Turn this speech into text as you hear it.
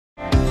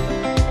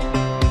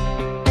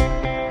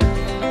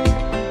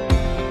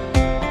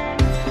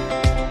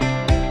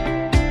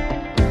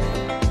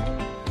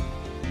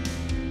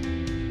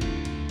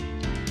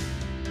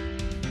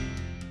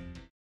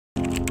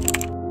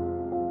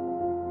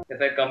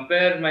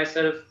compare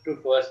myself to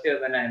first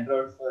year when I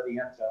enrolled for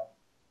e-Yantra,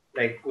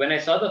 like when I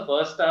saw the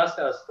first task,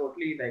 I was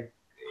totally like,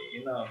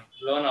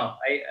 blown off.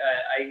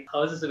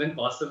 How is this even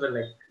possible?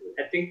 Like,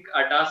 I think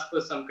our task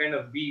was some kind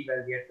of bee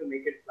where we had to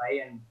make it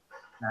fly and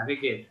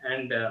navigate.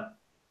 And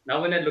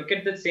now when I look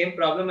at the same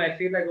problem, I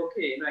feel like,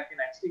 okay, I can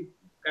actually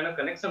kind of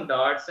connect some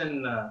dots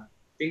and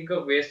think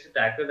of ways to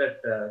tackle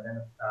that kind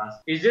of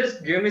task. It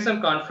just gave me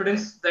some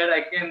confidence that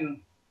I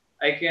can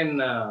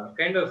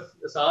kind of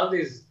solve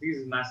these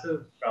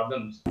massive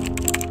problems.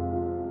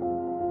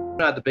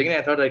 At the beginning,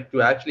 I thought like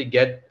to actually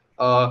get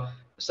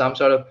some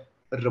sort of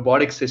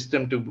robotic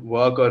system to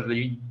work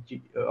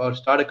or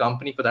start a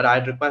company for that,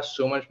 I'd require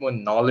so much more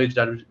knowledge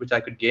which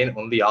I could gain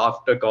only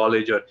after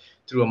college or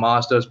through a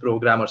master's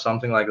program or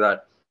something like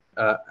that.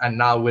 And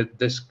now with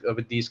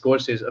these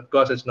courses, of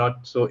course, it's not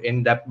so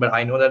in depth, but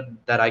I know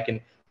that I can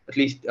at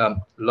least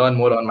learn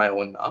more on my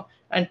own now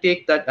and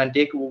take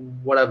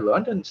what I've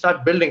learned and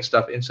start building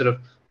stuff instead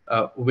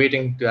of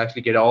waiting to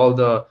actually get all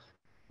the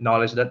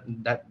knowledge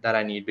that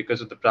I need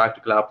because of the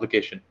practical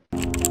application.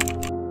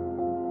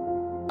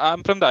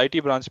 I'm from the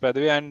IT branch, by the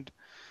way, and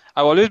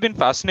I've always been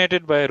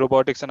fascinated by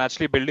robotics and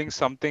actually building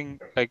something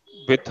like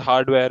with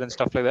hardware and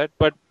stuff like that.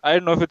 But I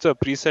don't know if it's a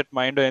preset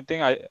mind or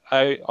anything.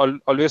 I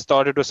always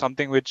thought it was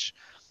something which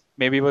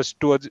maybe was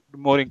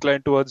more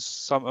inclined towards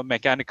some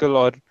mechanical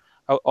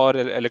or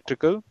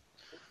electrical.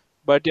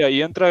 But yeah,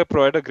 eYantra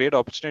provided a great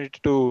opportunity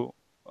to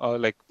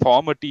like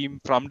form a team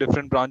from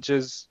different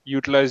branches,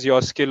 utilize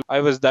your skill. I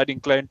was that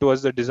inclined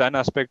towards the design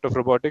aspect of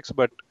robotics,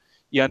 but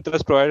eYantra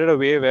has provided a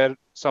way where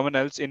someone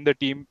else in the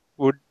team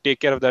would take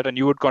care of that, and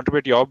you would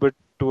contribute your bit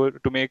to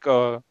make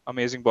a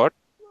amazing bot.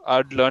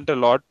 I'd learned a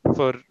lot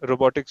for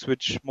robotics,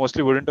 which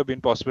mostly wouldn't have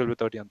been possible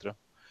without eYantra.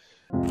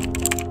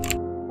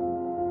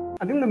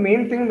 I think the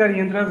main thing that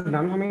eYantra has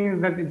done for me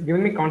is that it's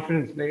given me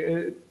confidence.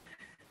 Like,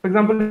 for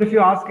example, if you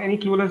ask any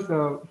clueless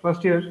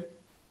first year,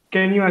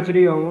 can you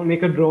actually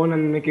make a drone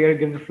and make it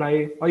get to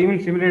fly, or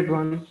even simulate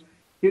one?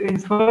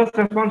 His first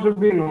response would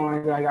be, no,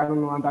 I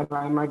don't know that.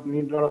 I might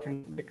need a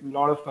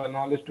lot of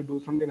knowledge to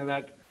do something like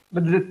that.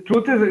 But the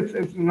truth is,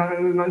 it's not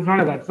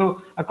like that.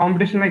 So a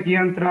competition like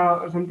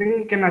eYantra or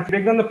something can actually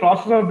break down the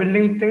process of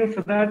building things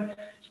so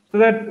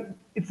that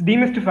it's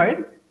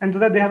demystified and so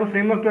that they have a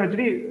framework to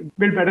actually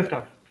build better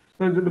stuff.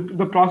 So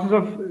the process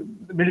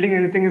of building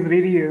anything is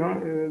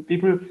really,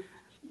 people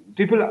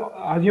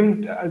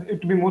assume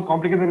it to be more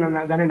complicated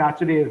than it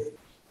actually is.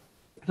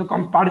 So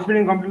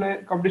participating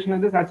in competition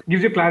like this actually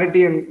gives you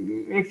clarity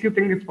and makes you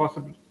think it's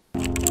possible.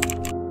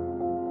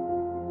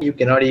 You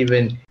cannot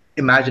even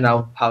imagine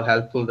how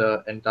helpful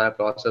the entire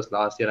process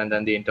last year and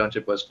then the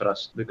internship was for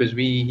us, because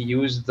we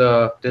used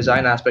the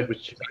design aspect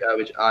which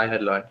I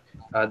had learned.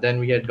 Then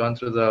we had gone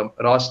through the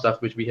raw stuff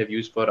which we have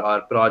used for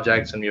our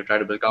projects, and we have tried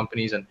to build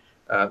companies, and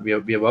we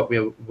are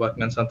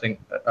working on something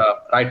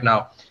right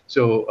now.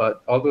 So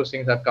all those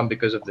things have come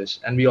because of this,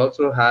 and we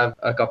also have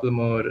a couple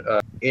more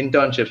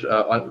internships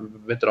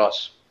with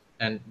Ross,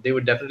 and they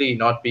would definitely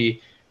not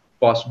be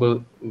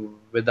possible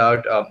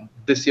without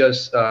this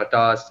year's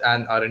tasks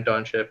and our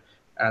internship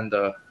and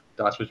the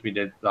tasks which we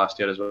did last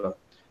year as well.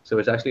 So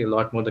it's actually a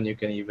lot more than you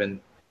can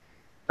even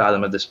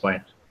fathom at this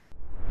point.